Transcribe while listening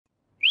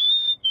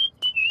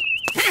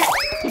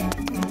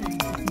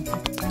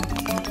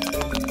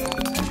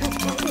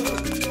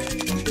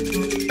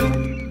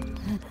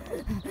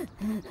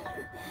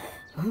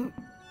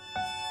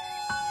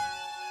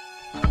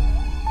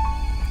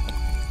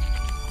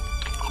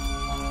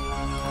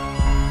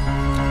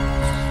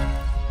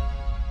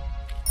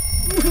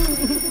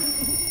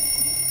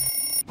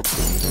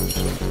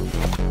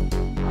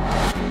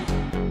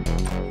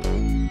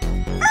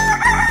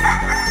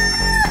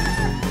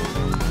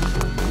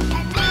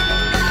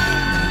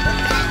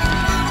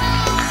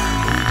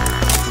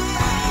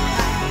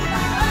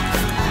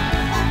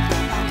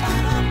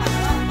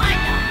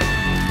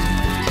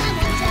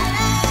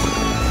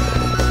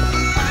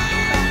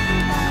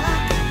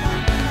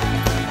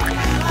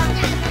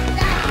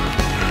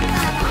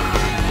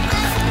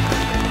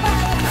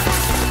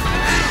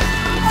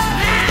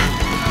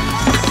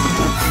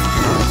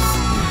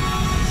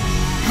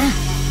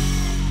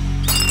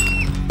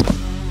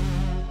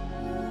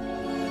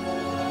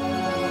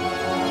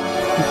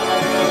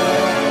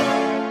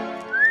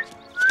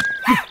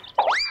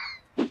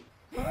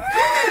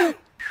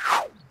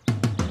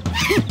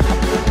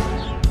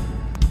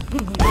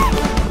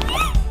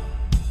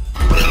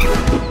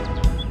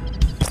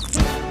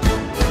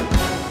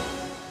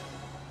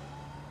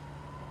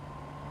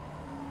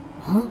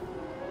Huh?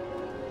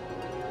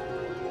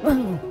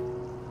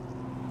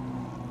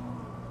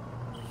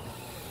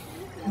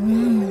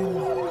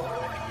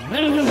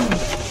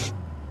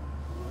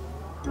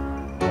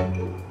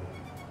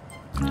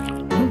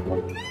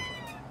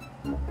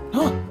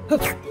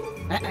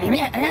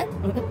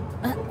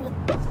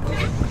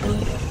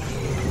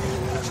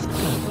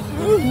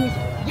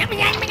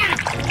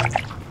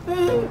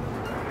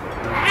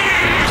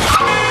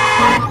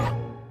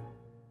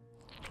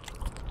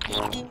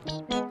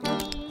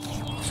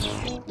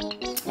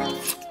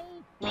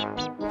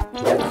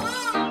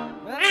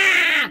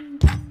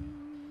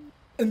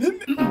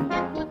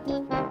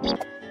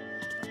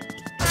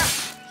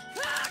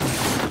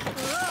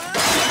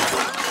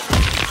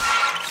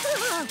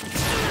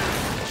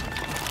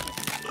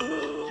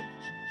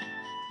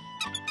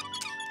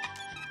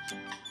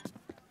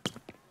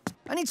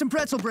 I need some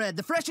pretzel bread,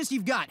 the freshest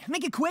you've got.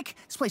 Make it quick.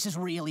 This place is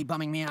really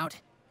bumming me out.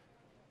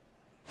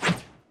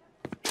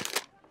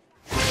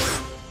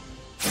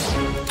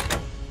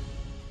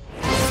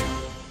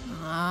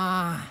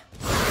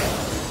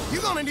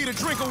 You're gonna need a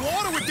drink of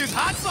water with this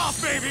hot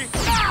sauce, baby!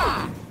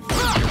 Ah!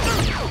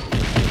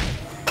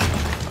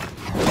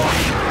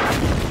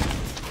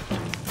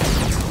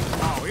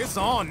 Oh, it's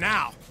on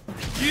now.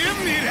 Give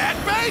me that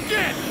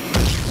bacon!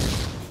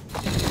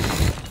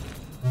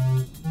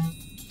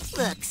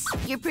 Looks,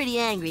 you're pretty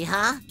angry,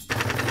 huh?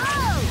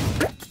 Oh!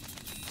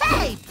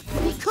 Hey!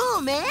 Be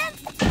cool, man!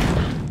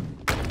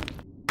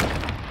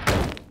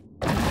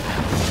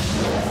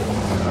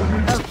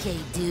 Okay,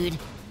 dude.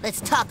 Let's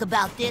talk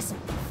about this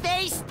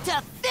face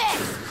to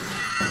face!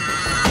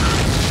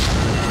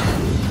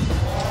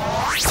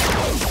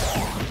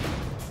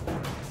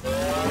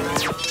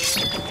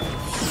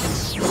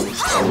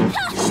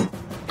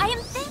 I am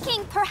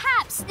thinking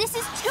perhaps this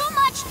is too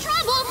much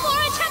trouble for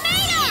a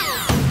tomato!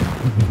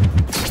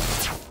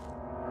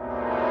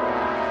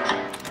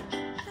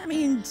 I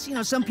mean, you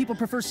know, some people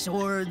prefer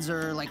swords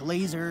or, like,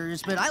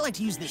 lasers, but I like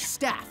to use this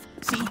staff.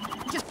 See?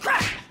 Just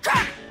crack,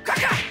 crack, crack,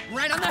 crack!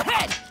 Right on the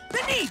head!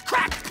 The knee,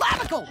 crack,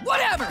 clavicle,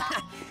 whatever!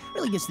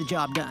 Really gets the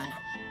job done.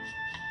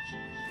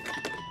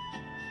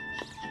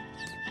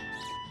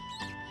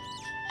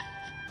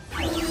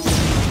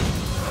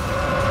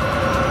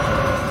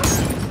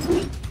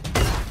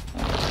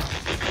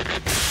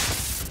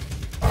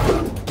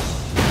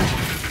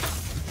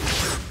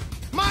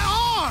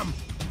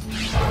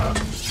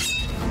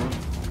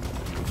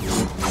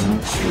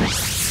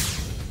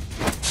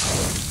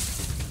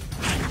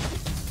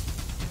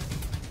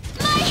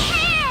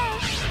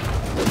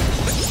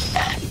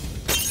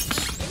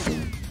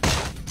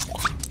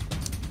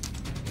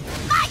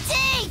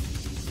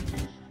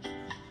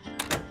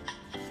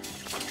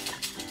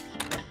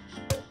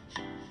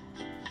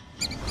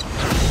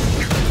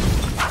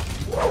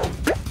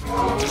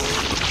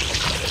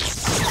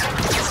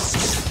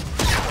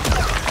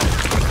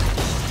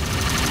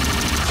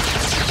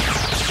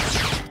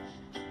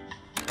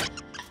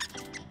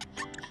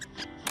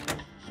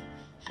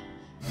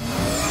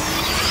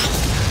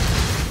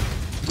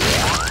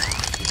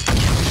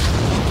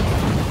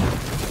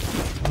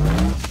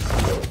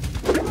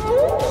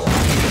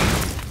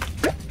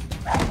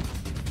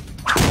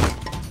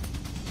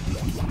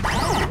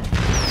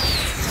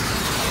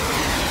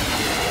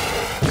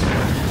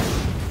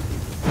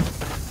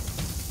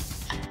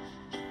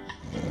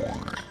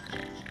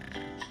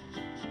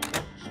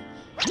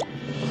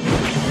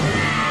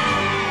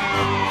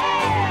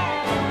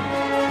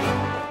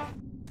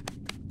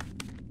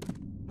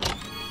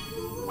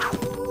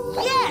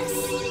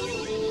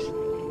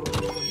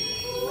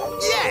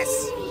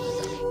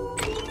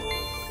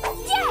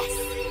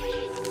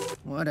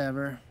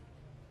 Whatever.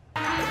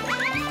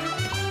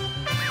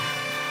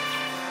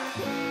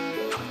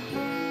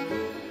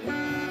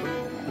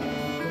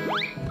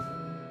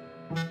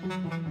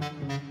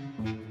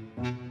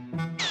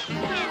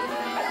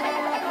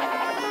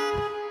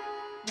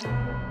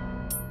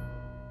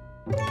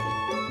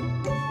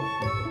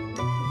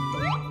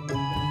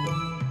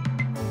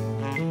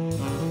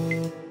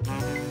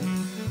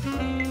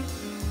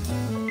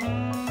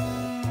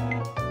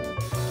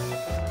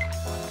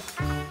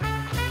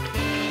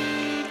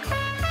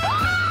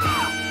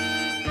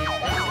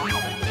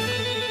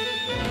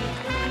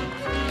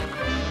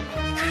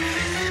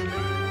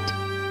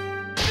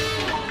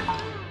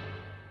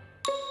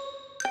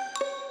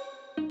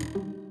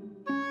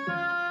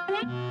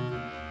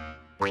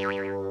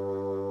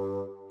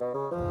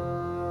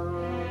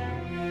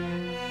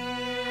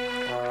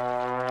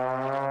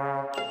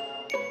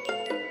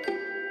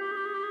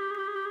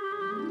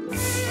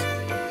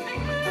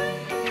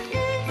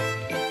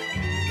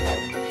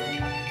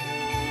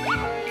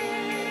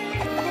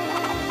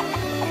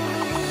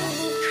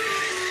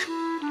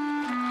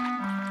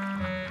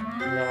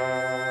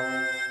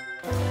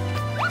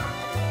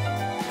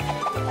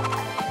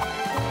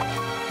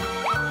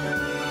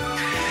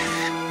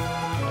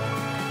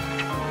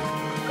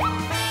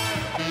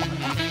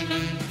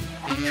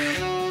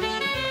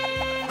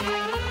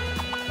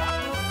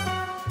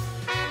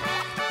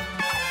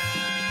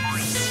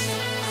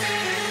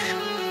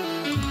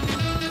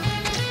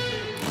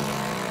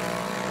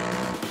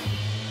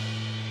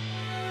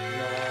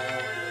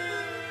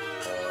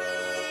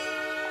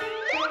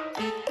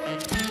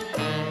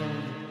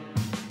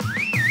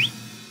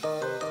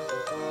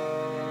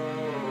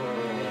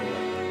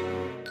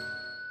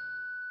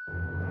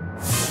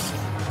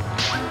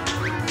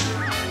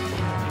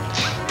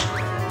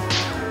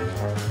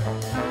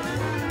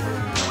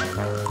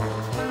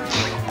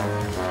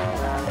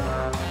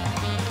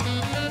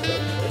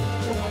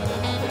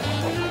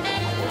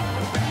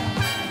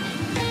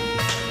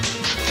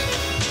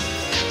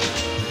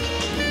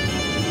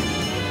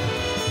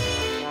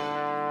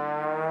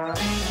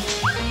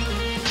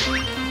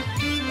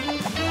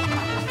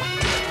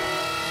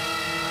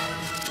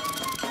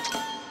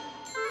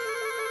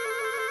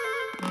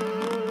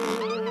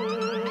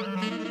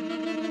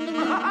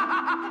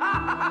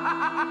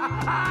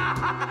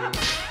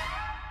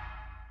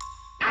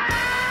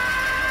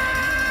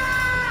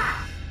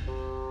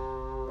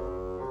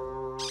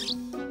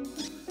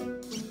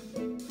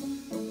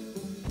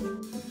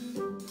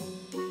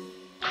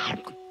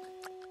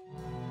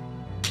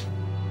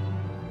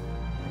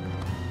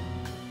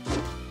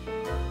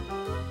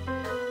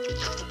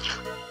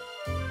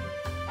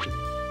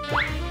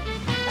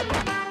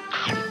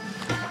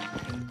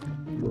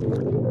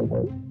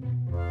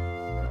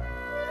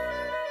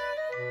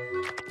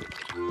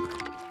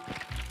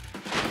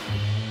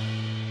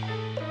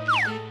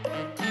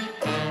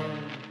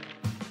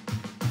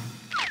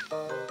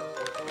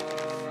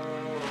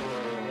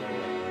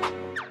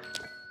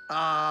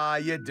 Ah,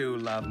 you do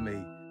love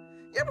me.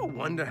 You ever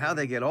wonder how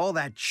they get all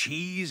that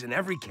cheese in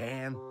every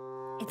can?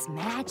 It's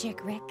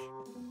magic, Rick.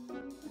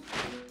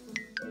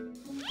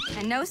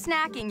 And no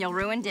snacking, you'll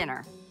ruin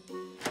dinner.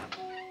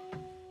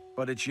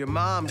 But it's your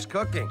mom's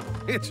cooking.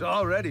 It's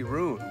already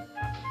ruined.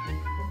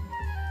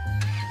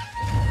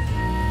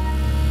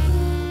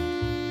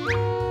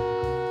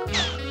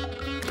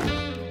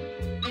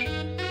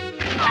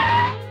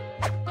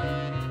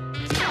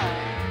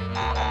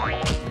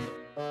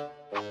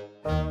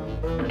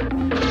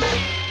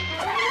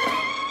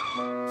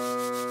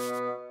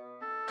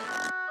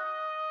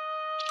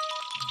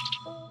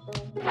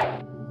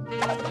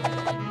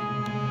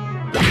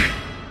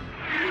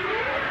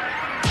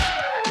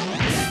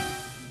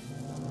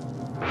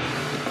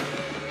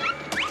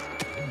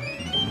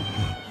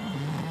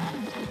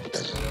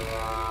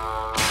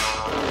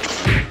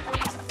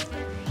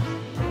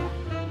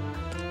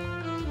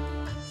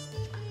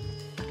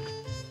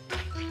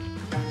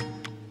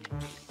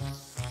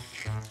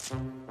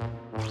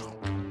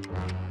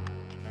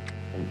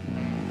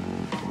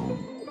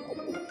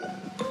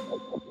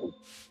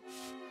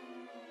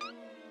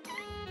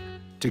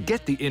 To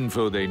get the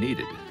info they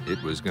needed, it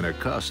was going to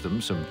cost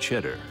them some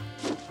cheddar.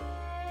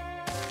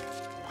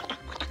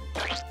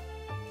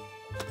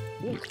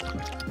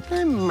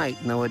 I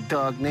might know a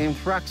dog named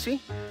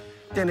Roxy.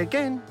 Then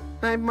again,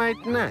 I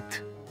might not.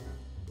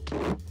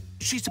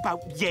 She's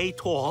about yay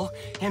tall,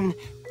 and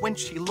when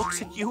she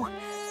looks at you,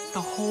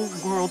 the whole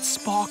world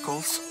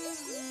sparkles.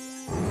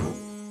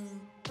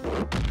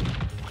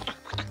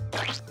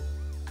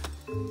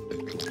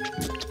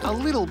 A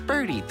little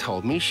birdie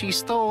told me she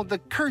stole the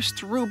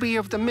cursed ruby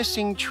of the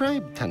missing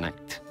tribe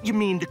tonight. You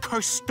mean the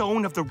cursed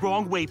stone of the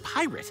wrong way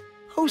pirate?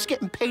 Who's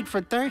getting paid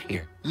for dirt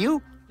here?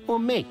 You or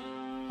me?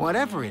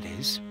 Whatever it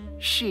is,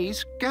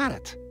 she's got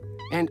it.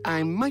 And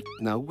I might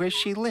know where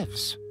she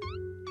lives.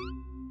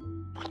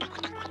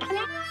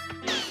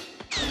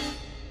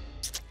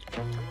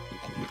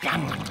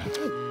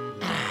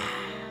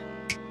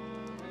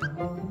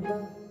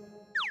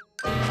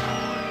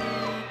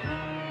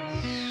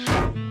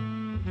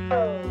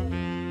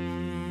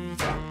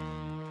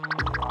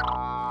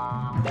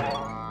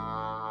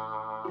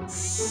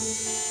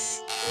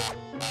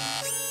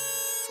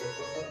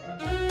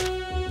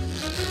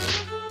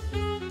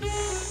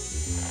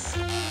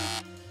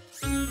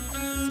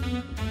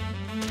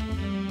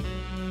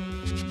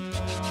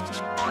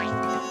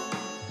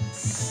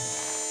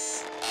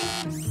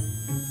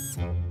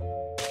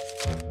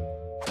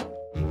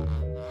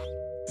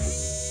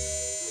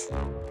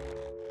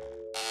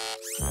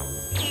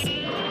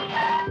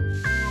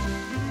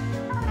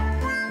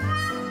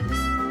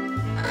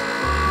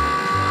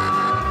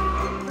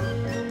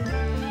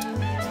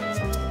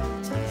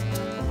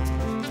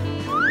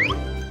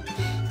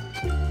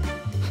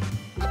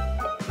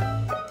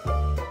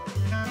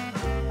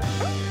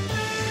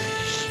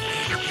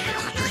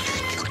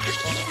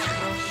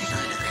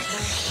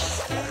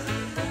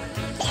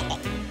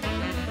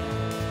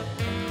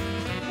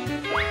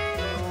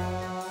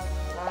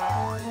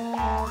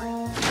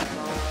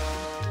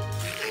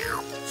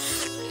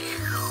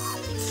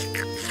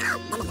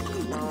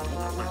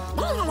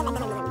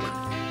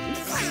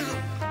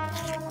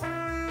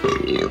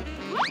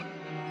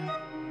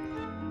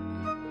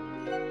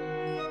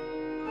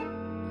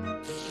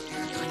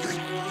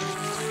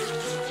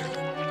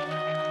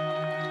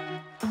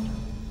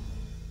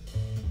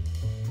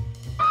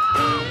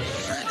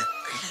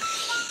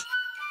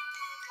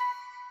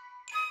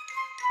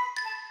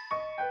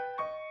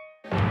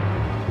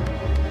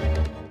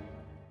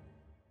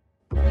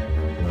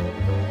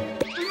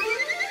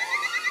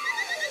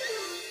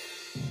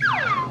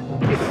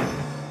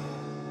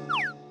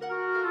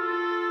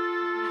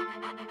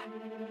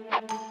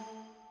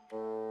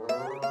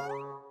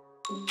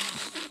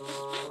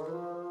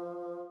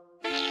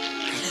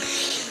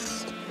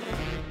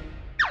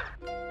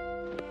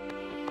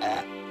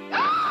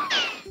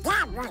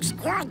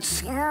 Good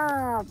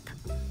soup.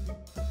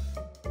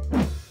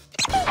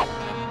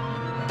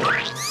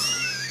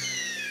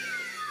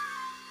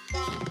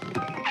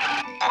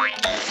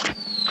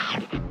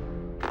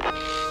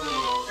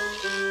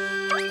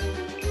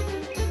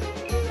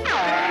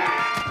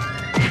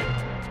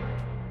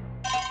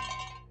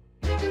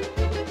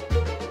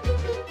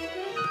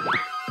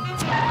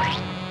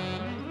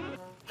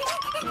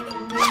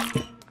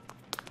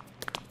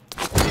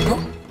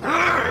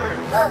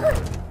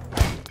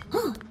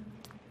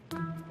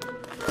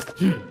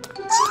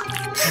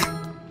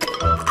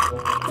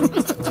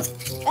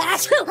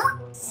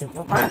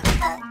 Super.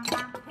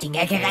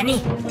 Tinggal ke ni.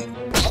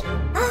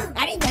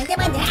 Ari jangan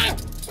mana.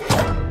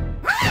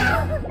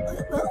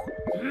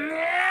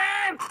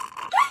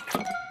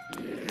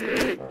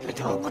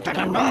 Itu kota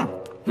dong.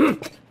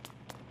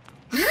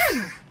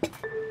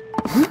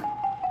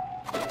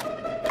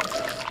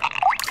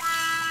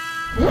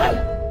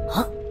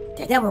 Hah?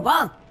 Tidak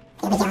berubah.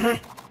 Kepotan na.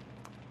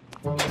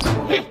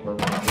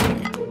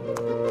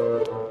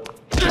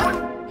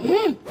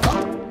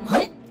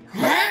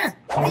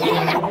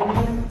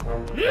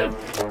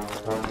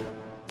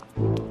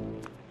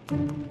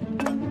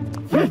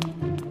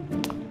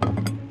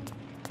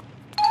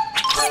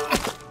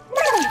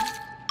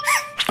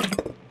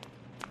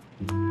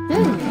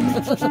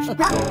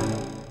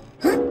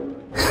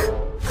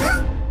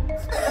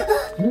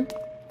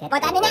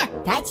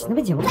 Touch. Ano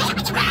ba dyan?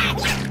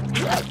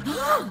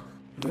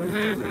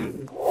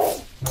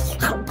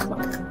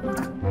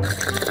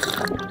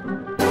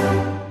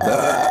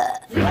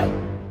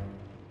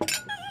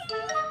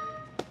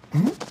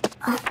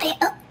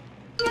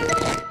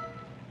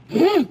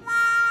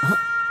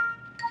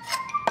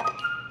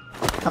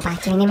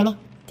 Papacing naman eh.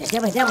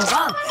 Tidak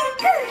berubah.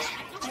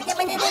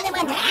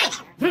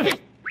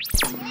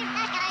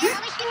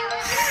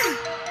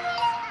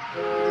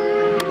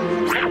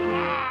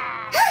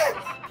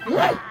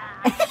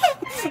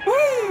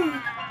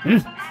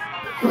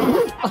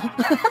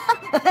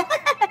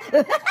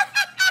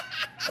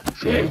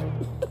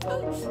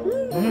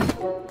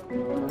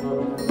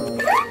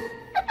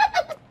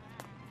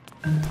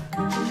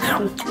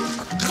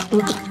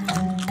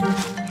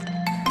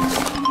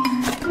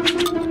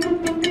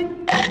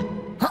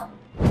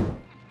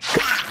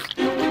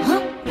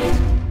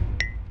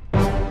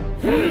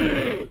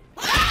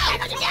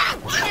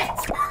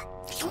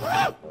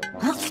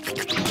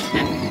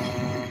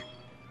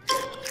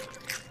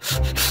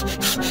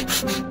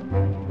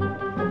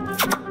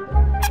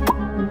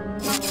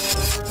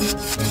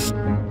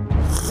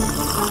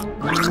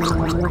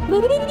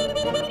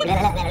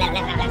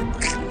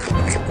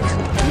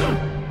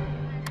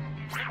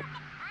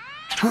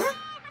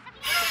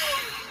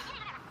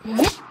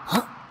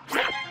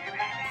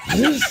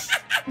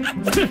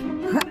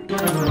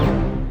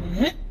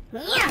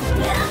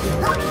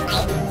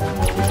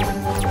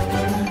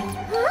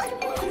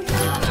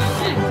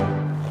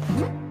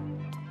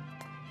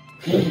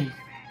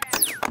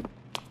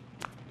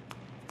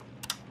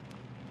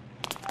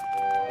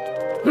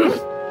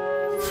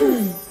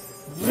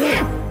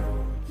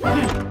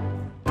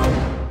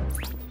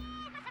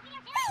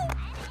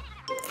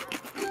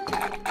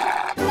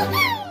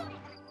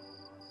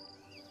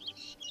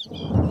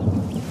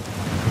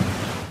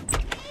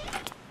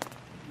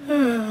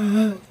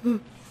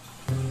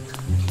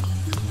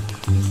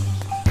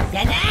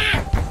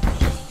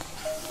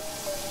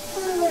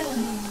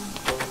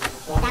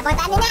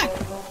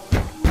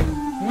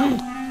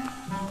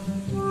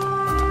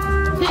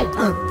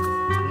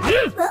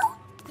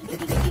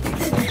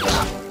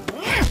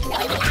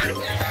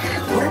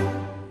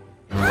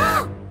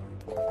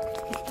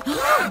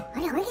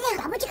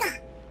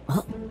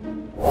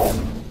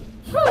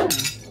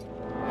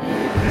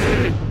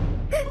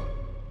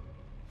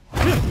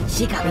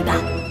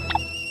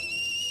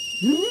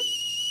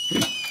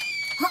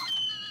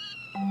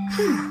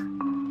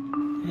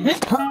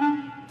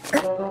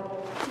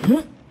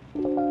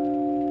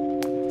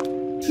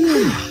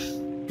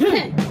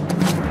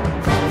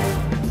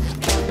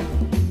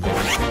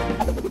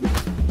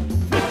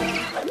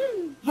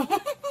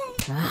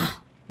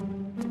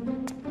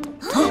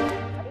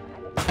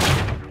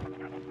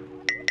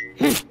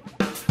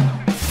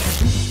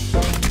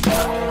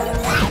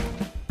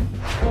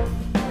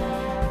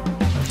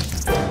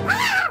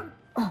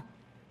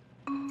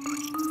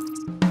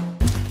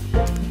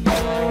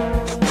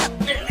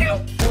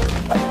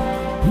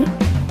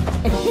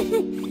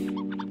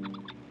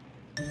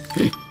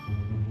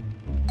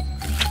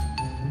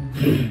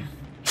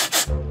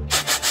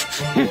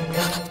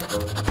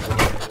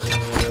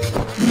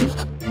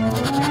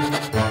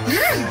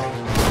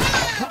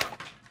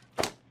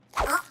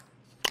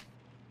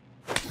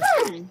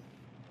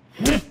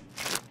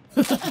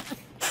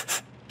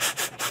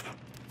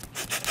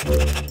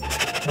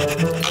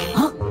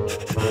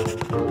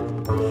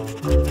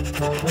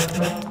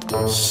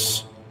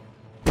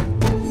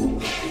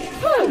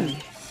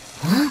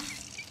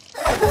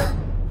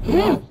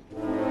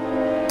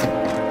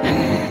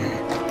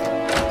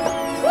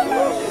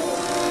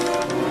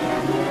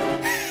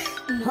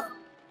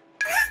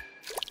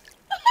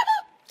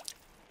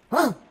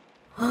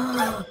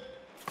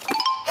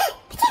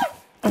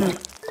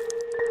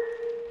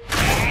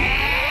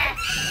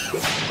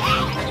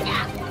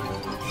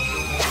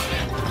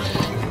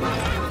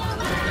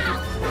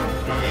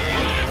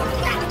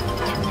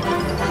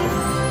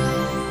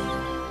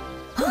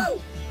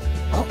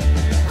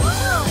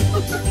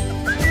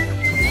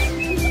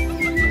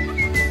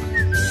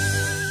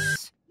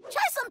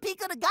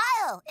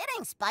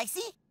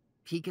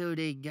 Pico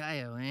de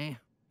gallo, eh?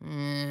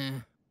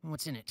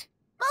 What's in it?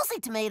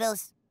 Mostly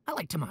tomatoes. I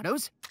like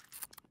tomatoes.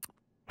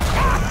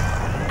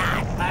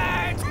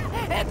 burns!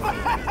 It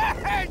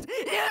burns!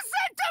 You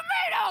said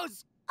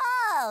tomatoes!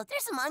 Oh,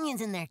 there's some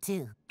onions in there,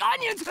 too.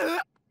 Onions!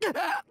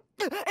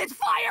 It's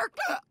fire!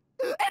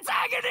 It's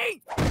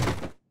agony!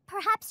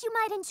 Perhaps you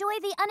might enjoy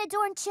the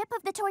unadorned chip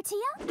of the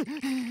tortilla?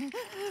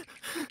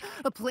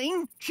 A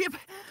plain chip?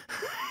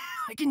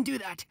 I can do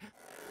that.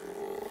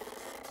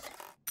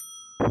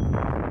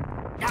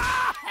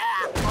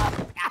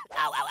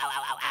 Ow, ow, ow,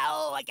 ow, ow,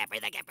 ow. I can't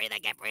breathe, I can't breathe, I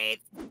can't breathe.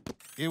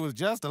 It was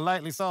just a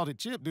lightly salted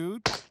chip,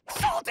 dude.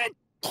 Salted!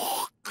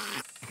 Are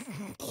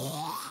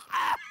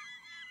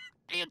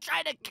you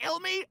trying to kill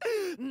me?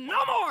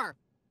 No more!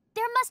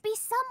 There must be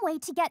some way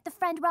to get the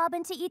friend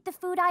Robin to eat the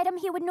food item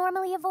he would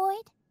normally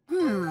avoid.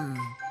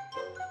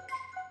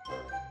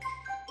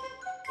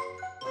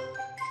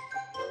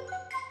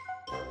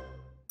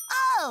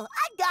 Oh,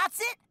 I got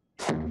it!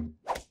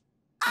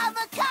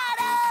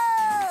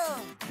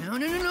 Avocado! No,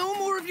 no, no, no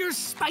more of your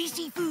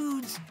spicy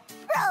foods.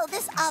 Bro,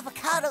 this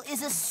avocado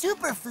is a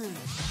superfood.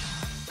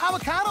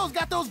 Avocados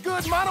got those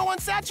good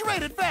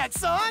monounsaturated fats,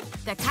 son.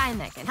 The kind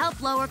that can help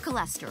lower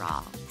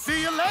cholesterol.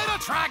 See you later,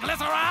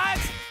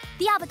 triglycerides.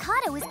 The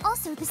avocado is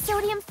also the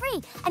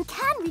sodium-free and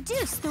can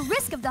reduce the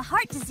risk of the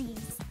heart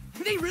disease.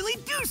 They really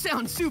do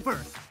sound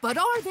super, but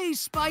are they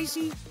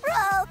spicy?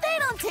 Bro, they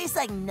don't taste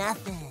like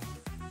nothing.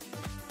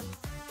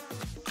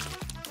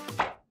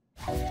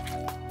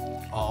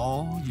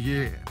 Oh,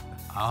 yeah.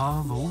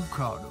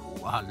 Avocado.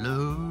 I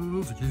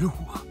love you.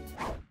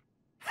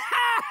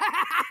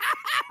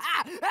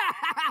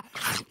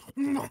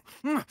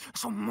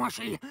 So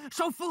mushy,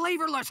 so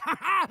flavorless.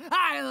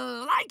 I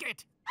like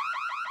it.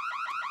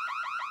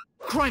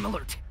 Crime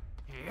alert.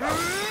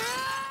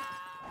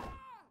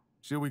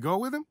 Should we go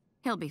with him?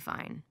 He'll be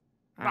fine.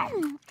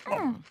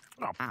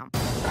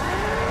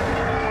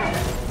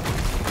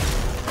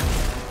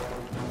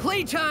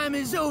 Playtime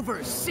is over,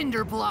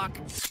 Cinderblock.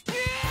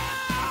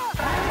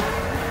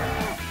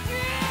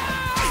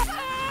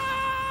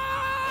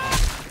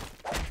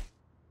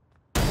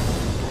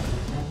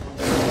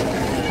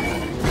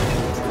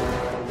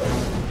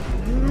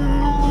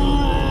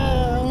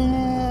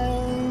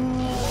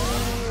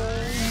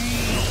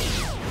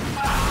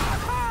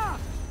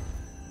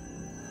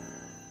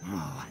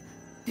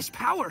 This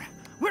power,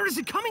 where is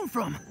it coming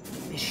from?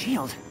 This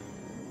shield,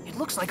 it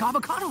looks like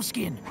avocado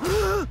skin.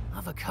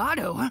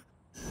 Avocado?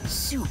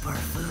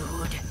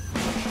 Superfood.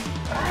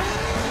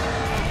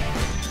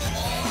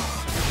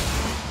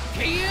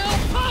 KO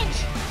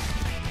punch!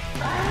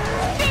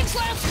 Spin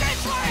slam, spin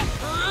slam!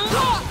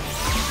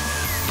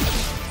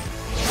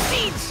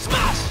 Seed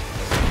smash!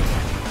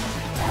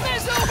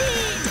 Mezzo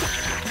beam!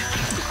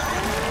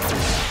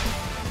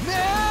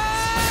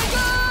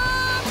 Mega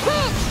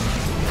punch!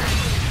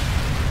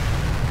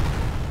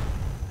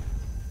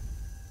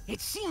 It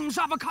seems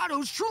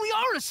avocados truly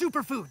are a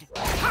superfood.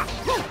 Ha!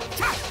 Hoo!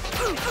 Ta!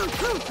 Ooh, ooh,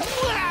 ooh!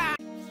 Wah!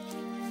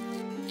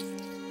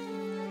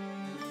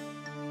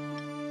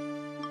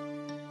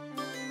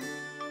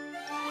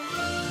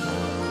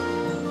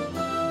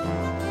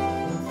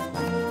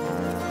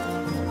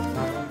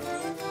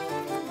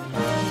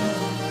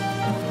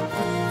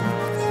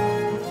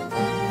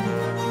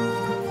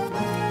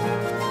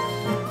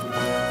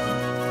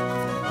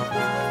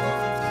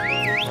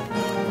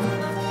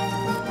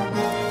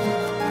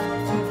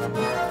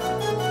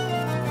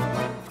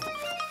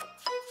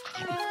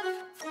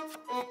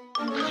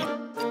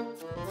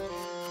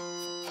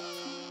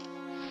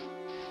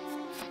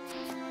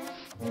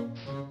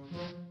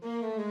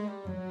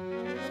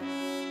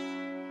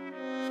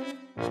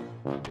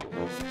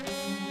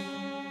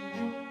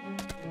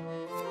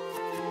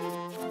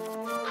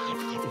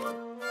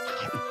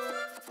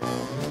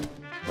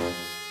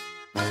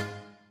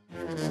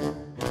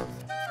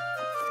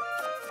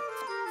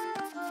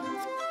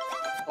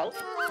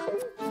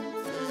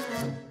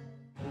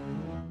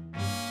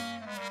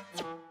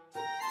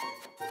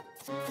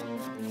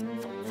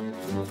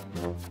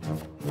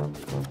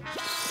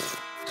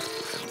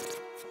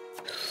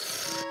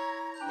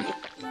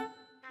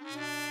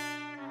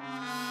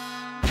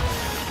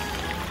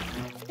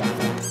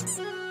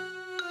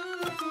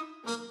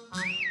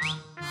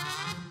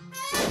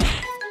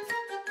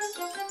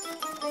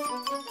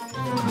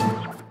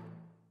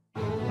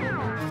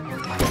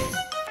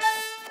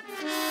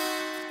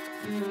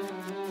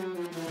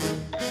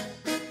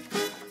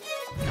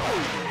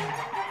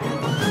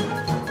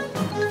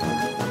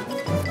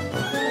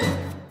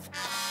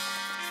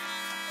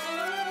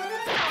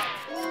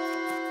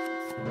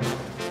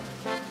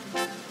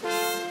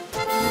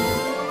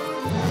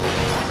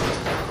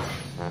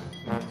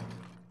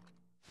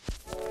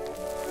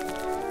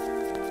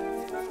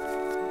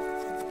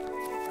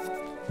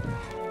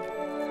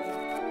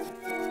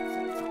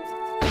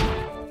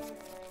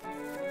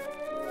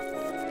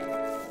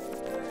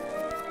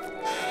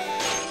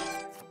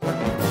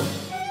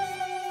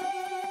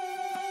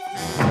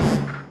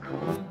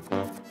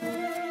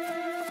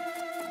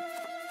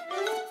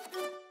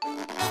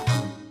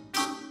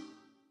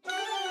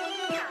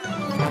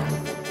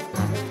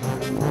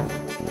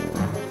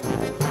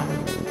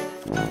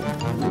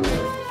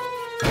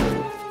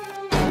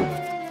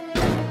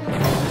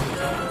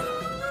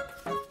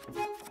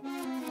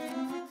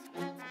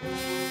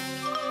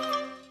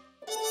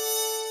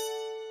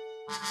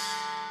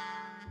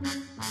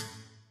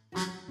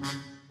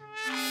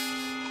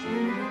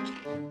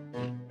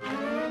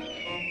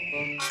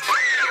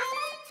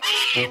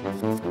 Hey!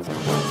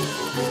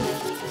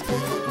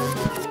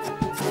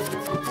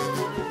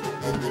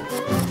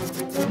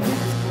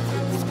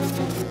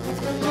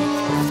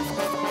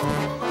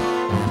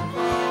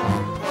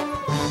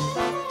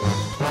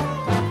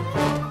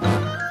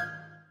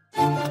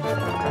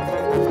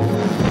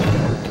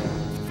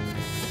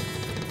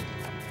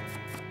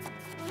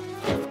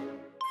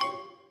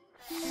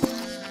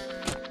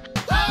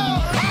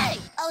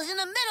 I was in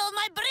the middle of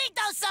my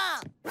burrito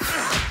song!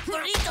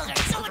 Burritos are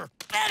so much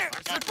better!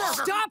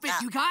 Stop it,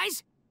 you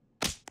guys!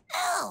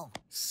 Ow!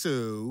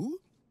 So,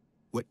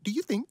 what do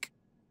you think?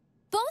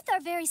 Both are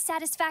very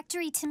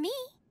satisfactory to me.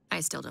 I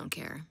still don't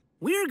care.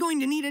 We're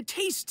going to need a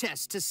taste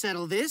test to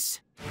settle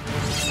this.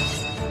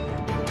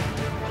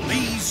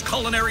 These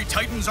culinary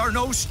titans are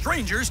no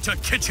strangers to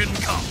kitchen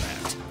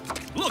combat.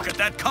 Look at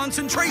that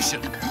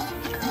concentration.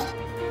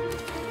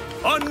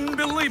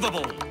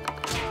 Unbelievable.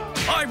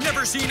 I've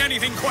never seen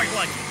anything quite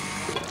like it.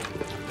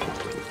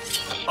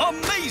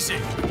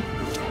 Amazing.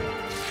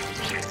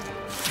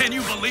 Can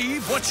you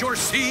believe what you're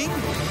seeing?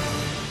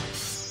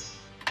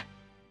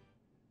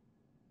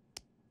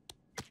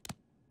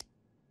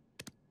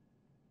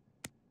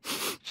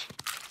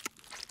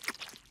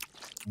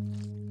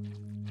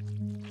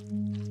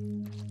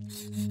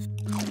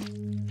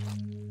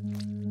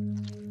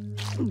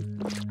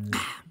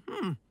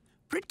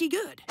 Pretty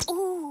good.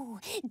 Ooh,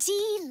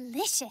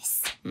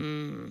 delicious.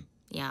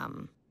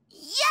 Yum.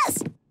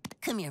 Yes!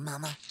 Come here,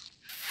 Mama.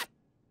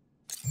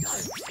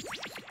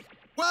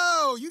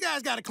 Whoa, you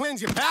guys gotta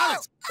cleanse your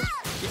palates.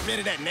 Get rid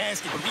of that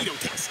nasty burrito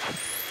taste.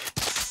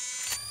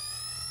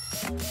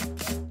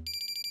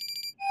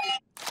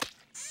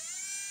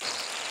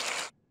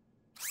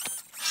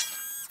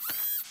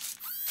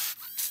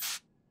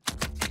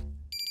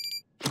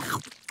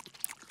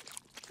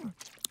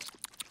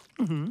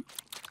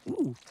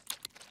 Ooh.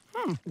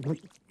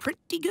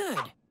 Pretty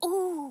good.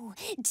 Ooh,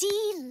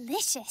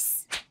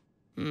 delicious.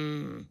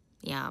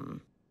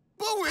 Yum.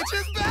 But which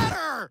is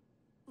better?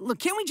 Look,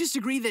 can't we just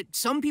agree that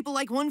some people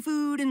like one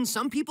food and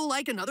some people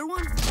like another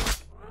one?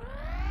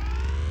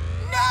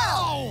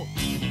 No!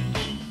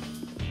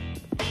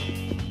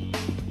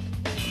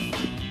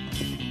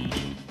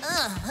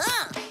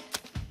 Uh-huh.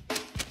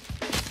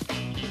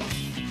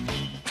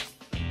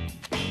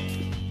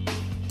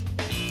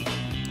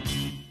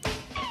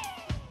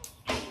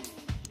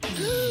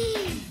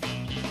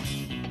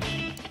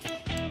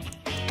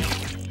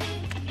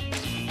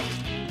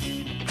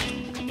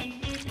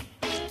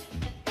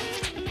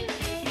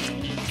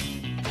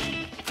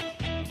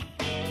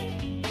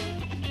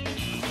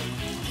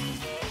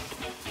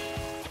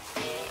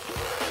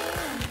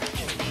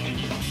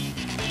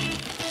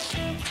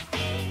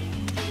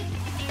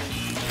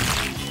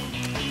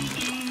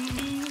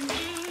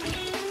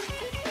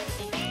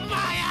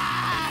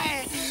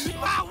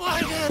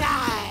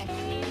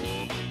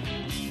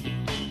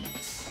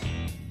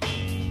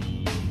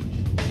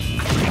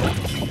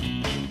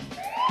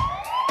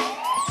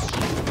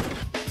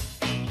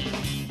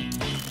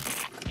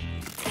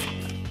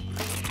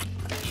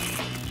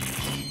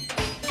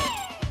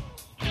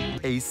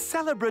 A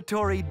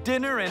celebratory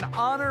dinner in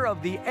honor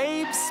of the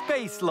Abe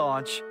space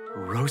launch.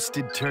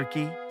 Roasted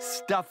turkey,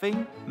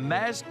 stuffing,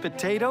 mashed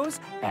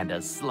potatoes, and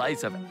a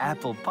slice of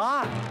apple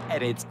pie.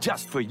 And it's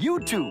just for you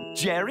two,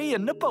 Jerry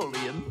and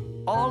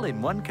Napoleon. All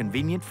in one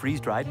convenient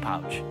freeze-dried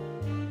pouch.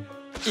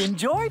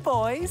 Enjoy,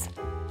 boys!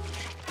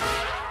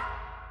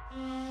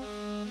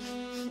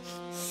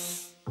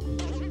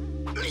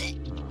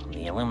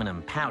 The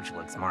aluminum pouch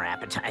looks more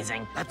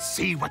appetizing. Let's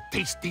see what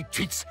tasty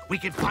treats we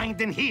can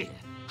find in here,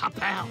 huh,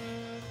 pal?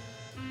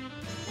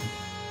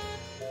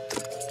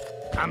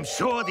 I'm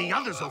sure the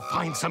others will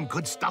find some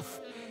good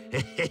stuff.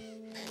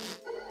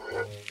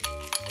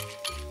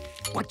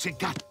 What you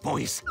got,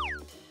 boys?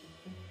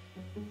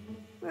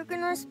 We're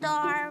gonna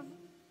starve.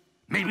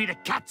 Maybe the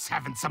cat's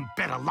having some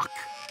better luck.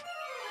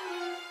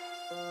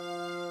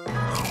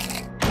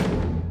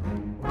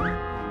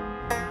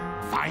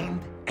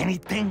 Find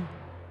anything?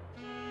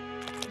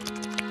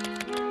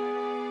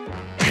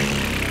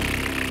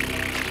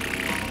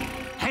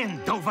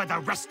 Hand over the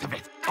rest of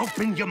it.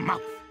 Open your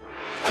mouth.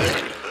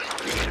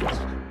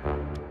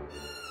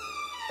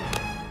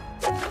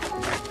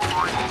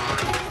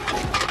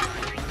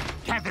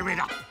 Gather it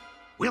up.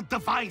 We'll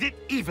divide it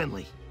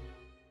evenly.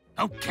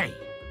 Okay,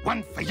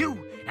 one for you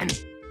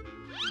and...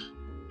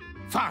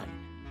 Fine,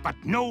 but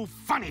no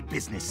funny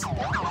business.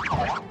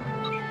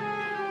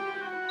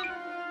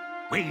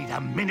 Wait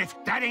a minute,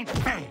 that ain't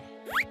fair.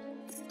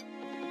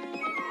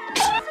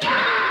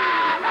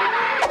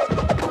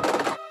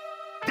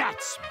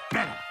 That's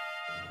better.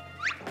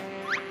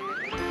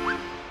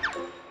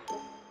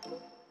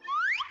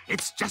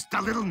 It's just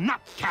a little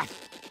nut cat.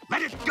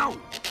 Let it go.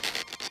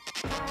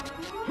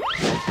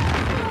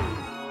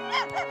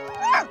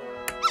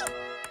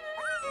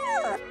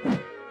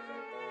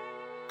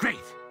 Great.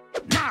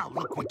 Now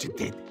look what you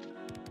did.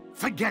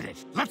 Forget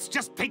it. Let's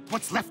just take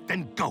what's left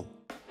and go.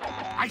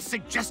 I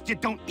suggest you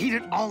don't eat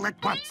it all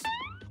at once.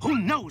 Who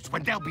knows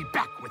when they'll be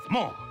back with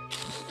more.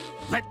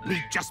 Let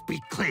me just be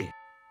clear.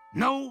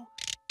 No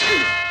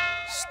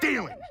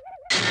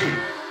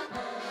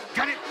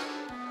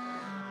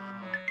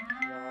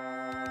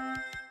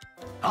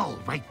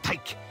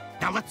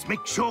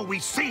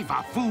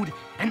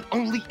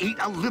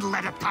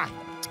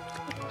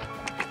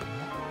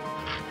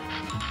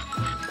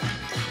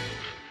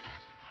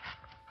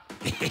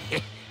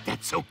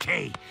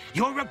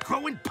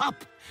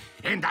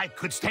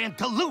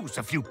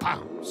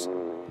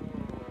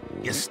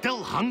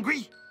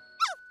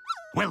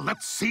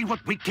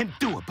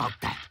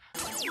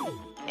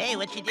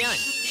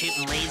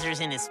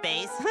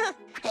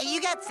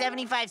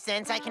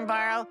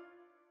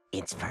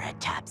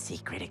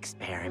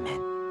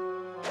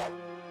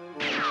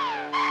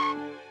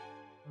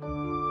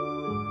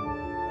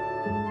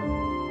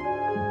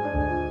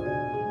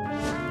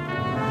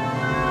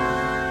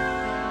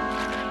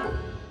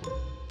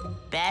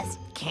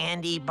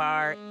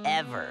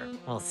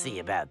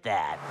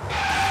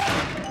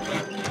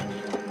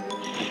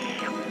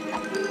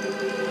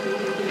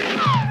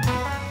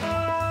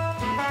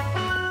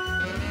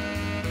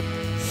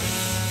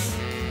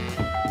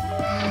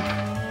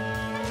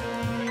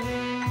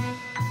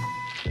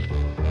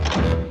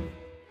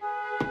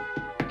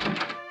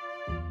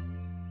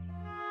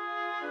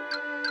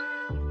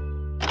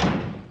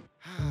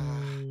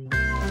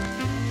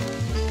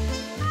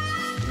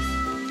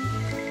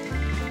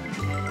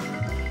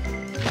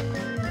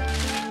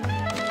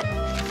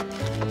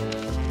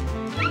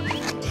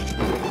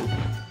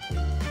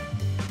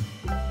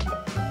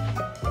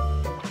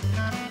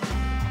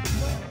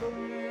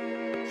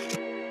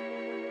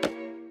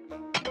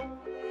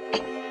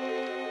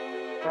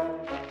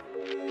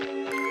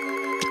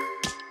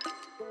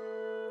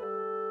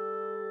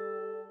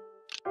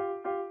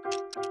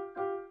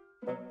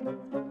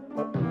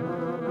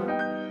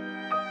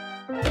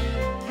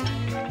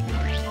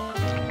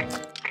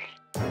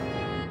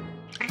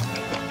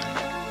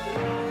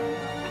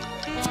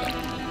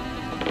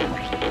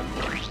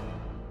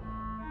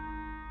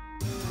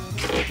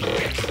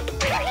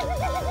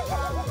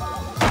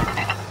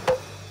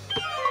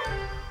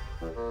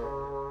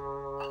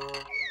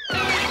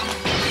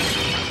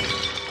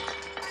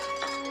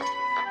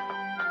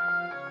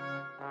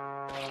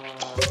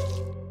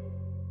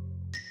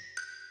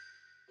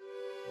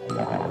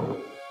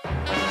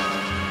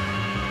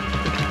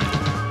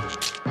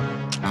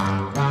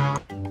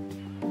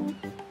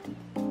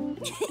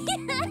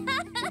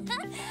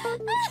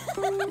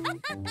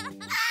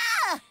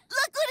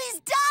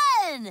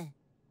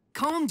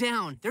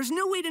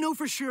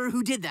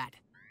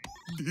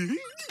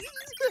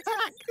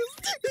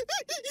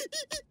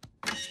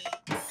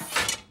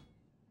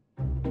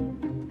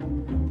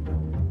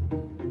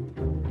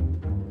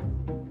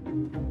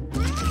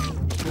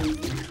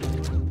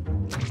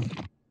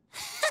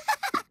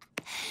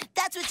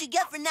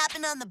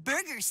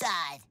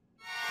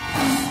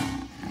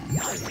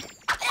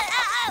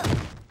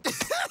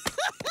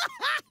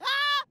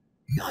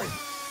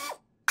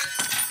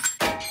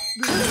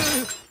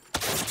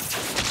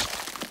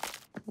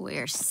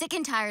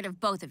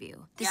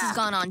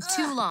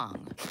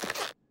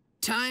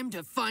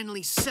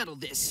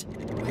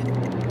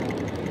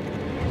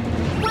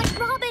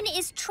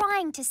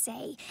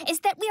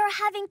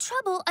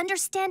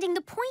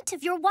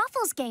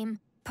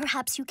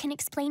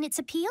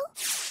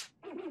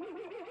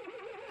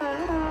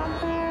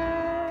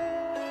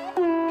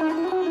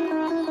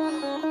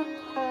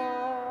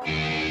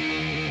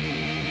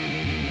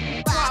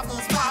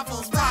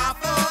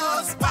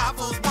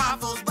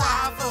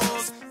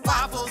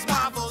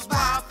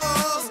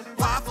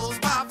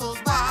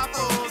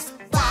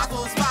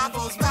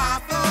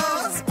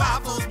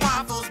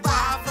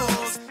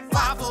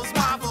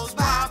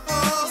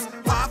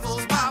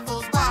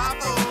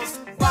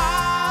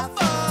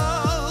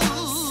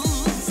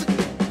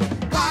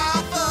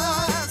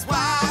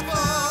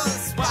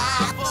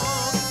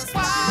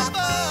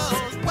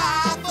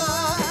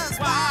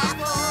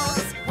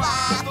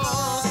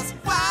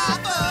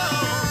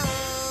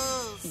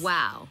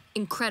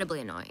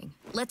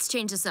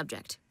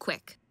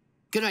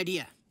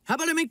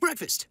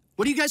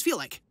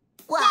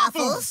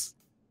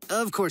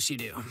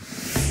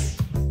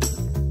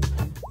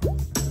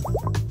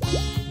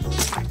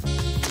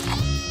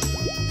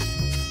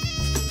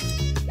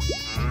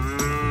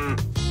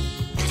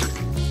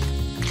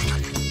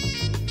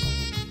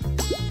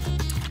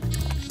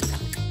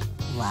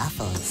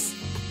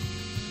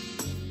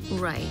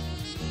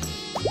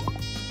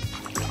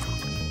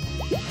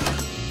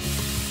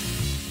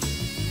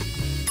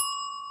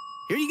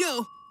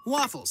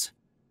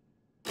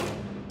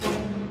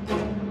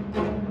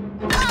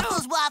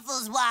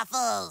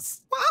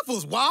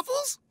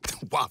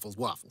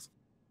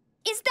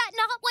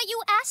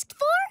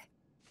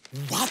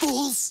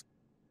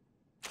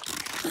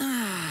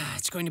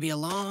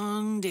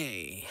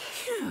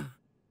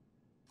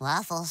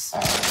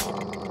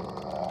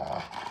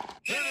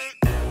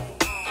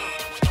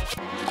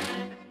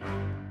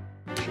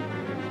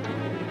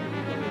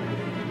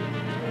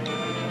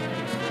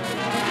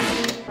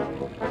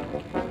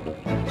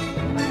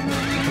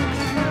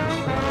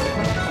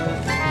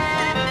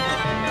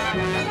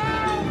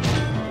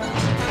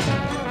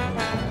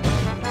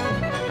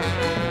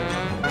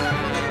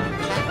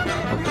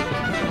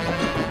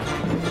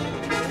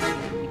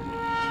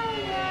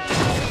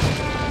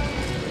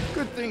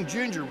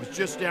Ginger was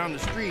just down the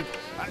street.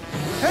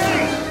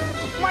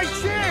 Hey! My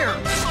chair!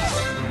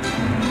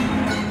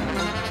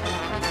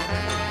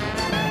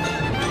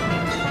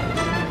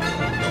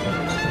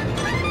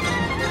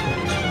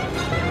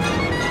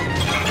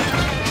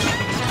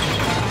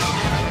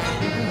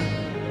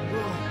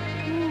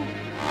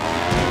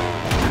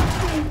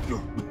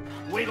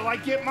 Wait till I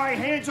get my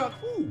hands on...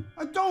 Ooh,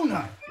 a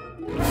donut.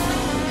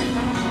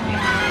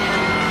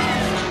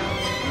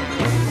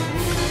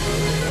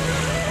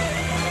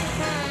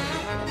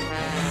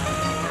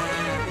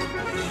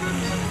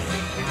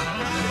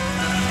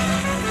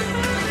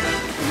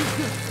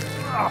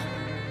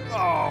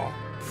 Oh.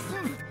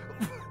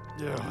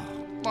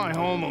 My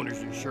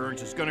homeowner's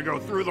insurance is gonna go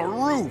through the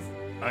roof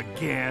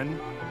again.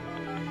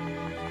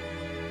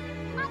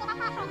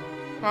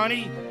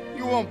 Honey,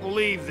 you won't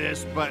believe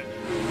this, but...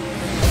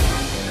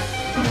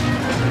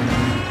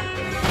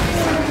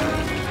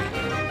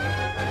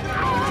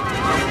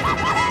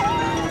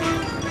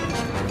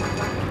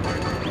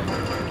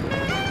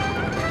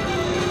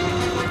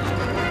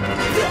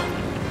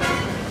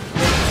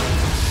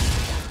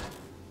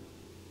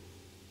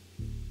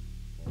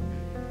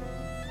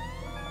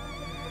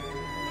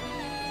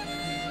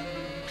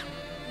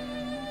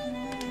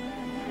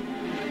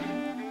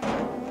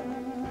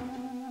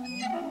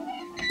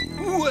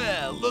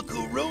 Well, look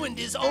who ruined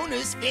his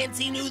owner's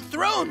fancy new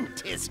throne,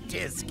 tisk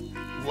tisk.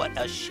 What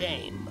a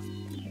shame.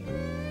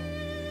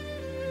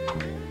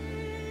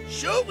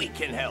 Sure we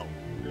can help,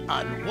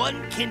 on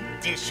one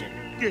condition.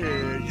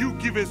 Yeah, you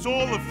give us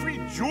all a free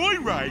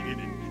joyride in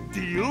it.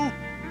 Deal?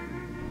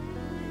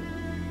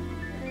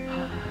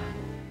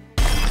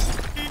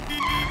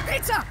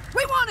 Pizza!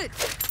 We want it!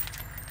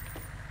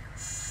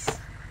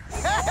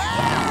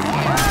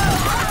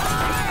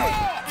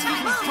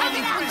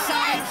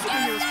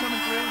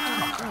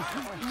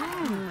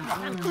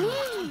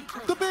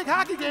 The big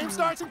hockey game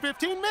starts in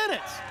 15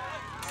 minutes.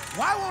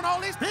 Why won't all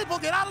these people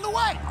get out of the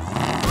way?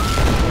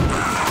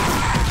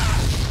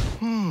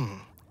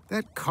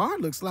 That car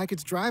looks like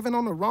it's driving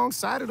on the wrong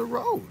side of the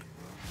road.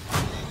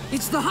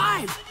 It's the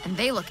Hive! And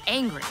they look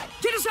angry.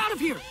 Get us out of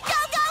here! Go,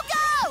 go,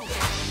 go!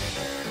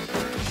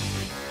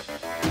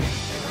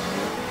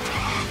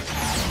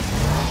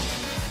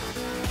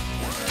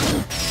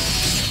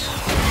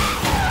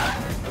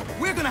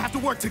 We're gonna have to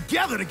work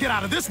together to get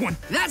out of this one.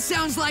 That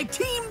sounds like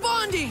team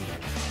bonding!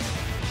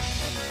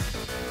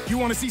 You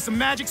want to see some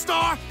magic,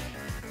 Star?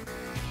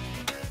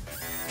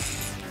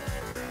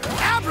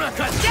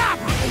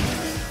 Abracadabra!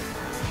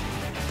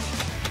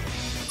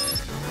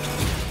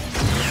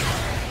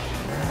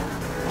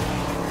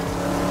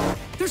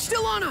 They're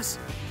still on us!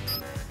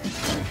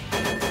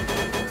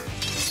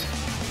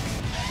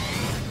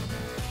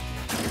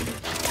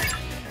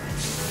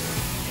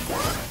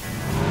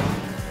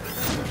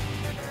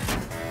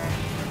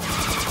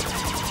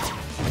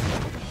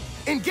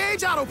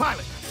 Engage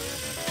autopilot!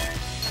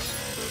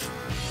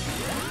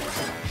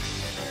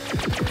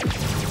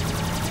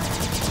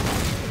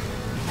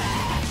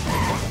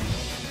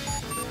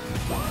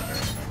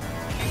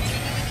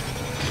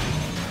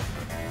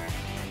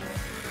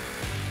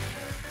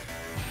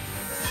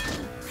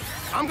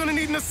 I'm gonna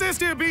need an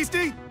assist here,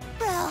 Beastie.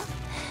 Well,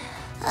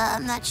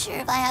 I'm not sure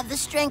if I have the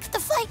strength to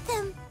fight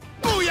them.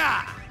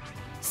 Booyah!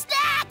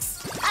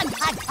 Snacks!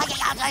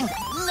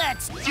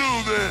 Let's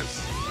do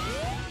this!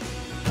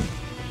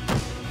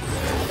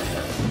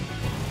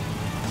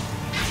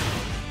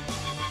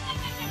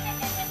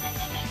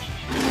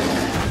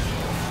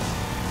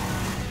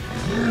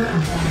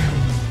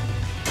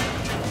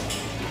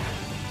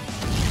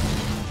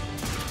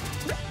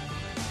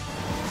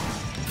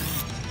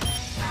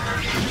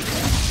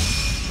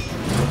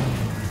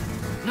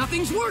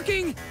 Nothing's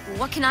working!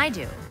 What can I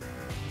do?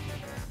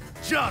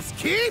 Just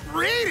keep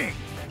reading!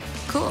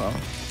 Cool.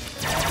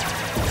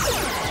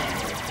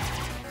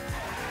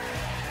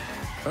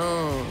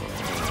 Oh.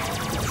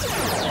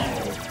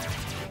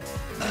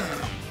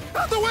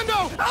 Out the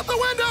window! Out the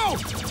window!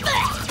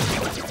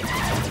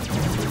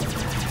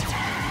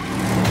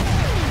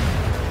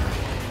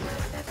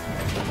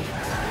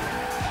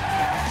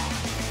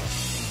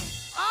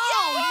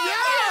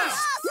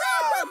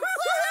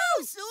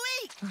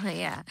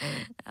 Yeah,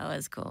 that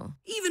was cool.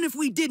 Even if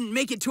we didn't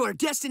make it to our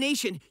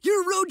destination,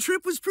 your road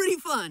trip was pretty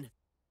fun.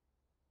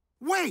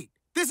 Wait,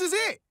 this is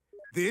it.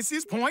 This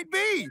is point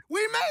B.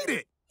 We made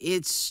it.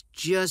 It's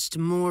just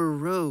more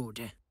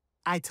road.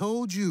 I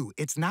told you,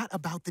 it's not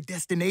about the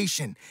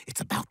destination.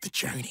 It's about the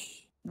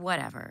journey.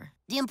 Whatever.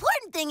 The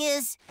important thing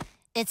is,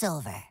 it's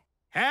over.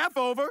 Half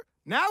over.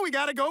 Now we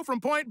gotta go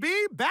from point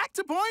B back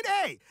to point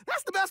A.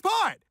 That's the best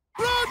part.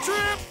 Road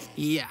trip!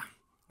 Yeah,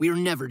 we're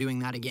never doing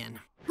that again.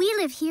 We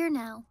live here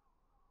now.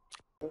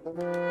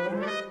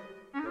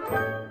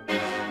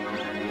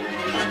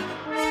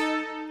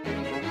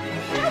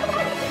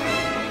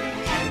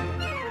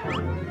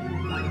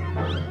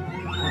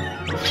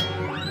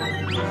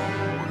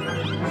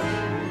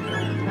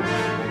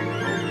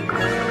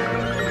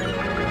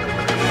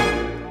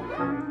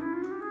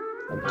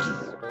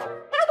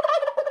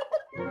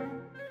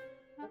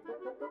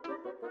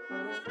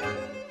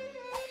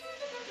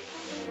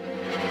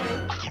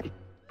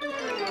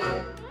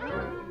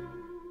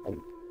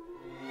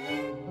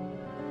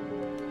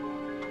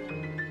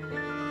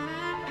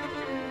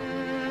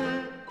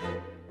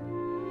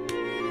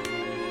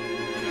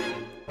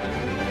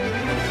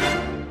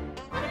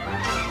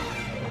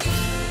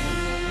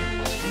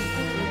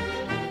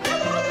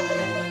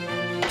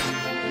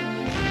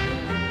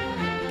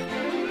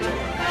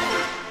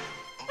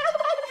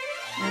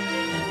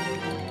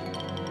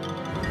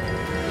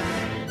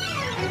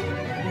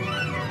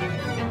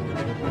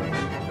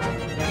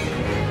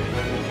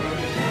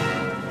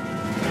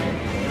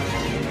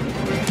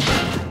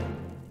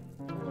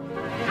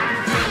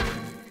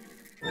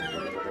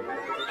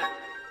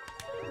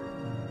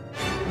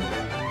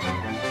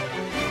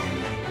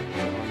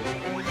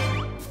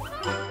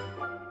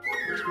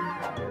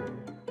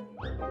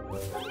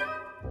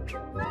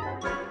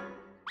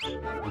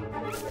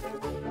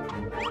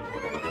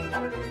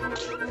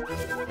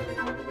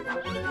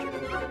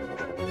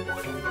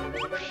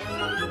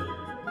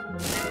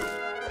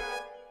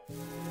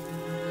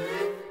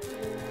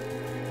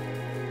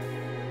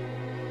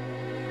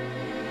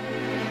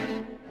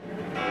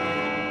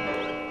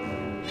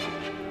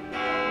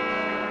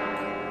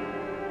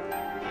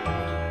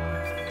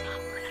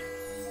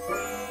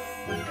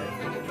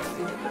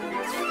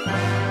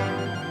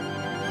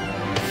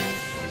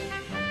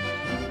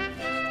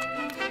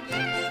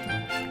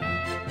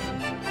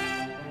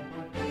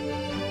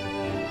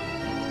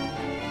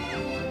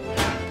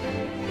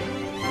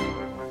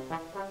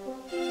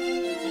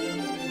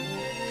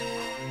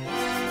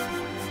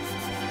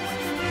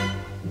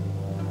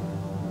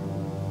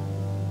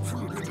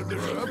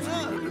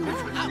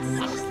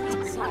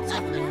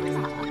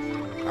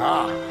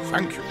 Ah,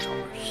 thank you,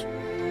 Thomas.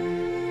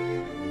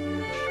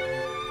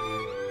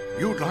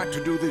 You'd like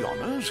to do the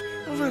honors?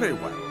 Very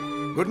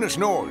well. Goodness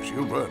knows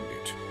you've earned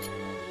it.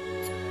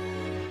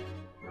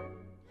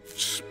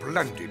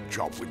 Splendid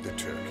job with the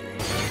turkey.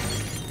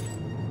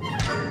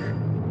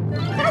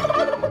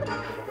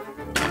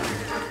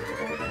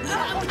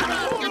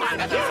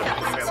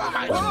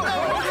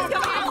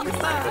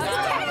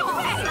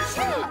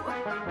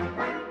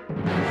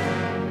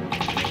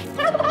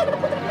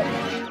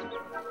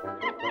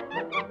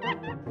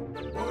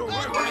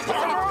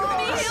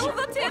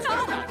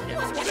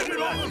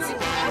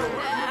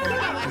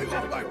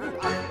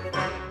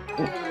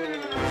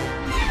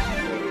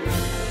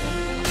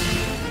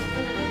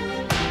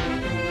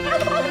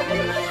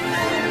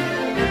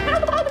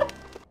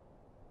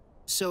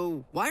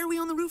 So, why are we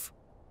on the roof?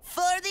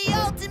 For the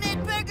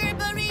ultimate burger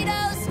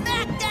burrito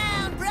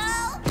smackdown, bro!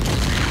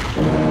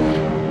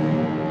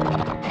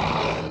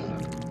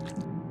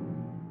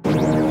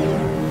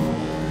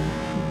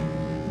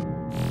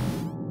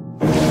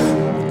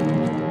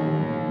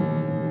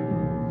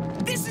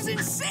 This is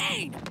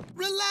insane!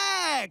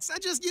 Relax! I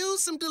just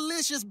used some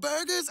delicious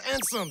burgers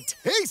and some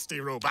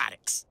tasty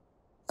robotics.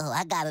 Oh,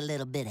 I got a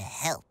little bit of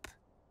help.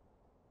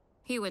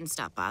 He wouldn't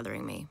stop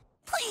bothering me.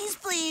 Please,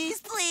 please,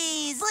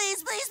 please,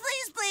 please, please,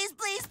 please, please,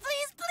 please,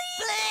 please,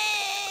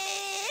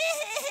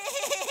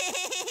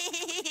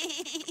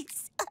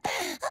 please.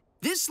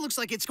 This looks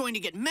like it's going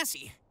to get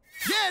messy.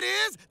 Yeah, it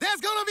is!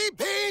 There's gonna be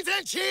beans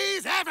and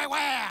cheese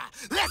everywhere!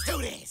 Let's do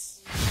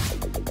this!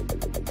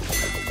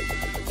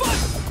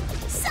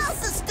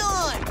 Salsa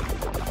storm!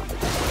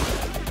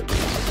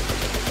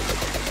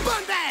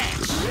 Bun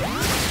bash!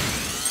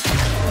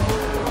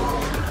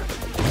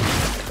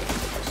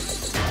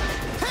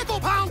 Pickle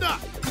pounder!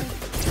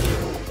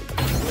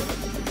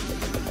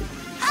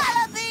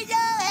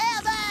 Jalapeno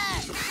hammer!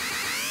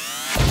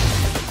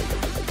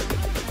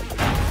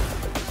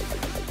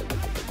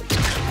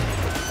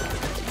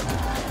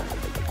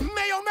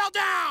 Mayo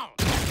meltdown!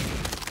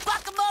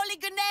 Guacamole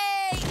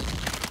grenade!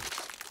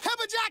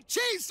 Pepper-jack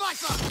cheese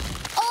slicer!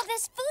 All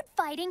this food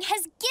fighting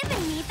has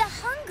given me the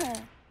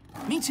hunger.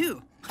 Me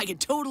too. I could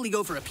totally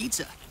go for a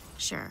pizza.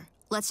 Sure.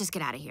 Let's just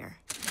get out of here.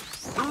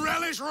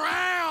 Relish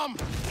ram!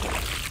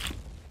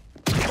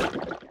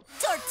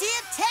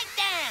 Tortilla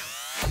takedown!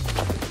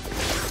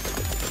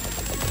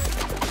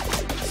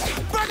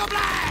 Burger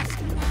blast!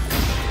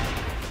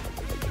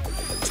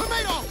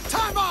 Tomato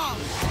time bomb!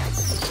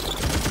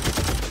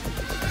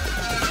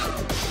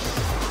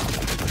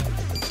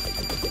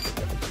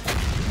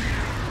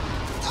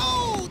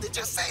 Oh, did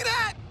you see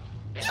that?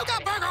 You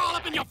got burger all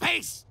up in your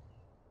face!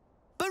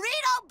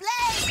 Burrito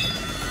blade!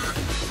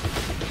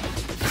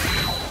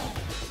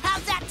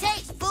 How's that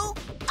taste, fool?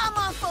 I'm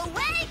on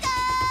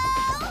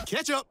fuego!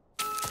 Ketchup.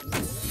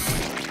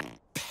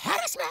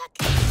 Patty smack.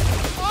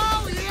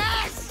 Oh,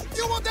 yes!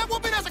 You want that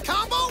whooping as a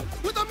combo?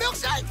 With a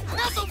milkshake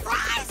and some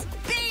fries?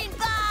 Bean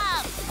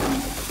bomb!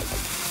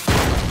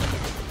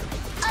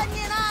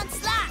 Onion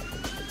onslaught!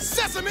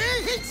 Sesame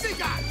heat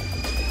seeker!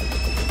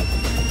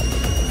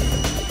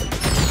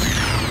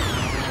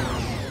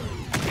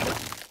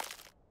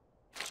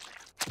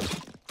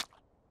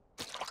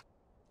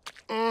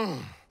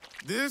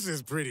 This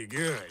is pretty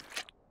good.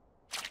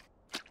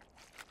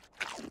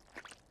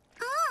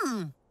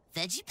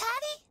 Veggie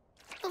patty?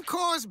 Of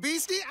course,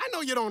 Beastie. I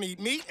know you don't eat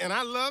meat, and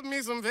I love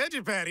me some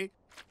veggie patty.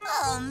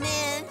 Oh,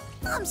 man.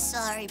 I'm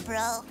sorry,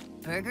 bro.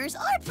 Burgers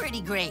are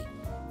pretty great.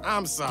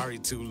 I'm sorry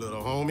too,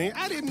 little homie.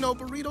 I didn't know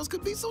burritos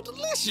could be so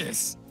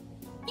delicious.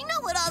 You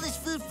know what all this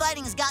food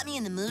fighting has got me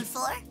in the mood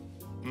for?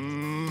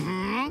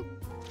 Mm-hmm.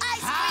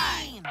 Ice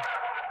cream!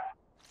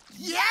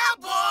 Yeah,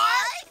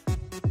 boy!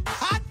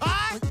 Hot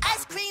pie! With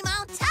ice cream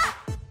on top!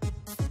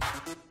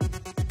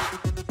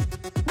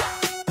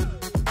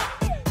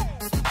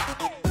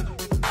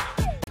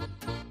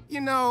 You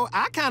know,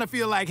 I kind of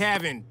feel like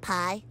having...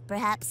 Pie,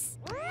 perhaps?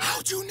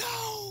 How'd you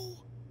know?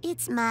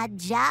 It's my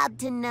job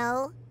to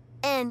know.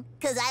 And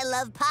 'cause I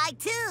love pie,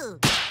 too.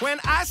 When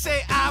I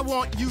say I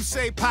want, you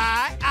say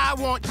pie. I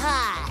want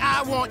pie.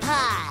 I want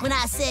pie. When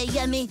I say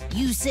yummy,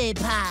 you say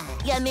pie.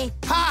 Yummy.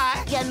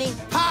 Pie. Yummy.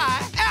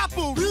 Pie.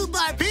 Apple.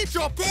 Rhubarb. Peach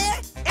or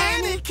pear.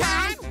 Any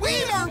kind.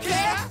 We don't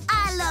care.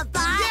 I love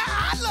pie. Yeah,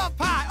 I love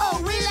pie.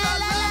 Oh, we love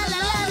pie.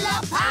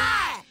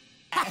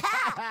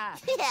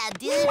 Yeah,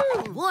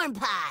 dude. Warm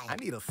pie. I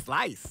need a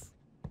slice.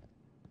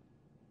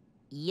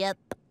 Yep.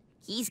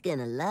 He's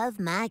gonna love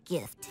my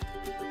gift.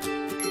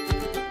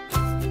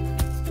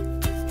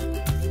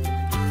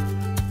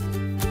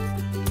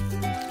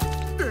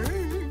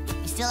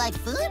 You still like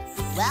food?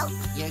 Well,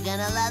 you're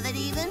gonna love it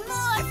even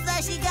more,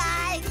 fleshy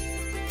guy.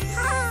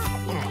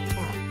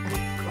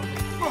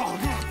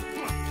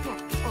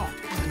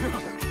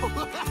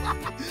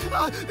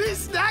 These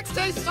snacks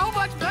taste so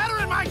much better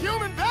in my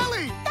human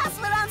belly! That's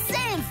what I'm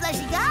saying,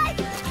 fleshy guy.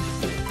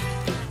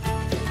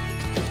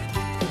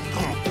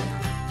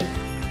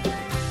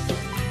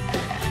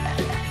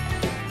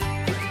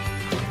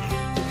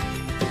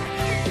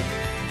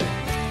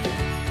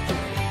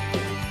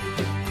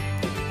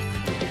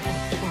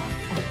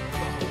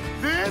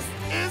 This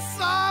is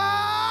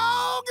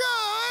so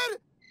good!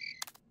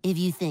 If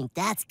you think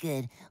that's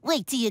good,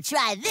 wait till you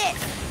try this.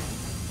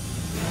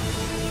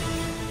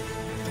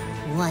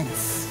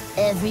 Once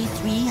every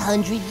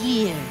 300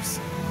 years,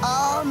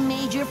 all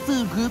major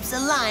food groups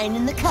align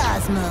in the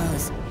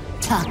cosmos.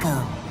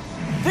 Taco,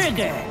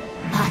 burger,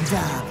 hot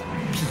dog,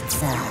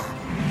 pizza.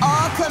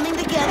 All coming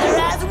together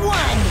as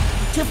one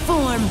to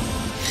form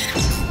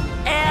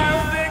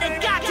El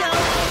Vertigato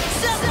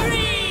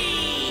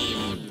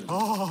Supreme!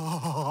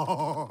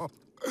 Oh,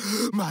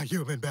 my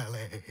human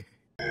belly.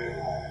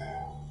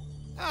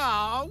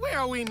 Oh, where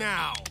are we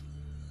now?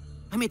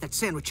 I made that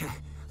sandwich a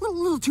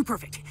little too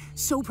perfect.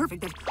 So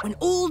perfect that when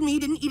old me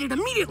didn't eat it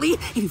immediately,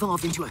 it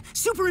evolved into a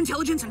super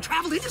intelligence and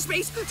traveled into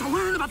space to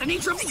learn about the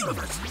nature of the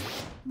universe.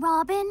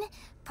 Robin,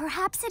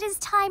 perhaps it is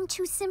time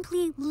to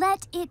simply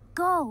let it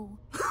go.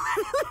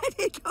 Let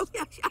it go?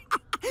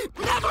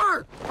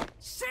 Never!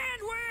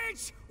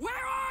 Sandwich! Where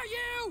are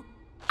you?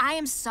 I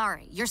am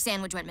sorry your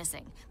sandwich went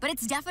missing, but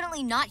it's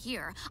definitely not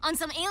here on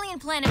some alien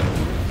planet.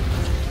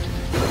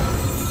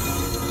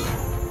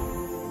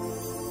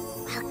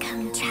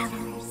 Welcome,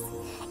 travelers.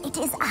 It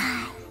is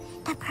I,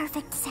 the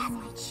perfect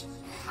sandwich.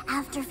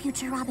 After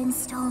future Robin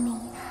stole me,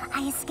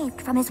 I escaped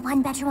from his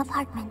one-bedroom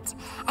apartment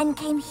and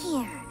came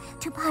here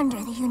to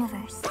ponder the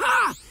universe.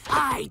 Ha!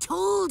 I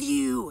told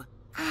you!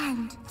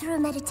 And through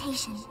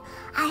meditation,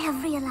 I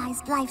have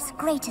realized life's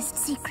greatest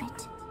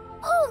secret.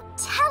 Oh,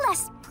 tell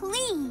us,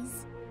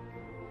 please!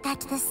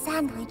 That the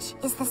sandwich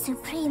is the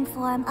supreme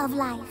form of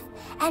life,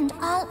 and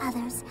all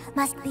others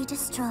must be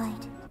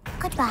destroyed.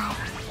 Goodbye.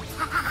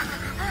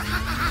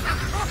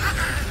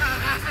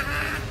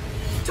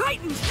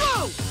 Titans,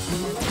 go!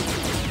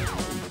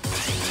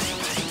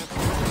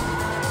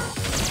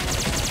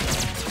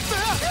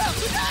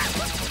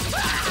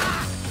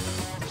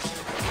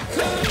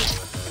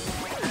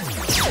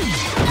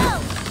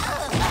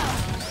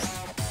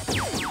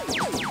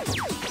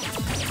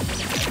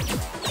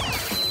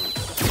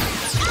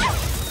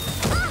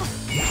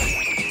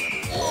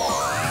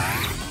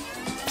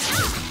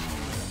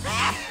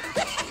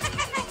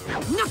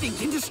 Nothing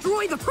can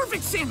destroy the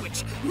perfect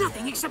sandwich.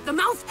 Nothing except the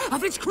mouth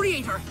of its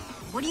creator.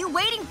 What are you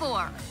waiting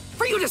for?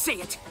 For you to say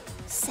it.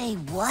 Say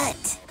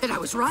what? That I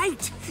was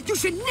right. You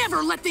should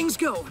never let things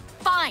go.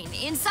 Fine,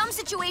 in some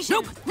situations.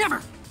 Nope,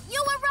 never.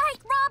 You were right,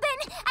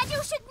 Robin, and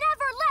you should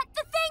never let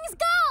the things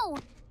go.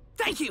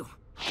 Thank you.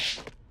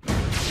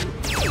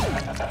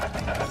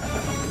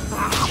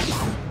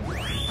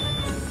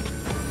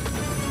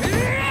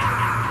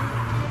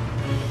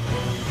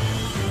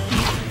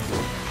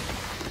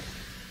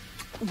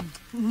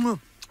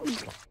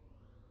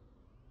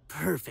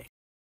 Perfect.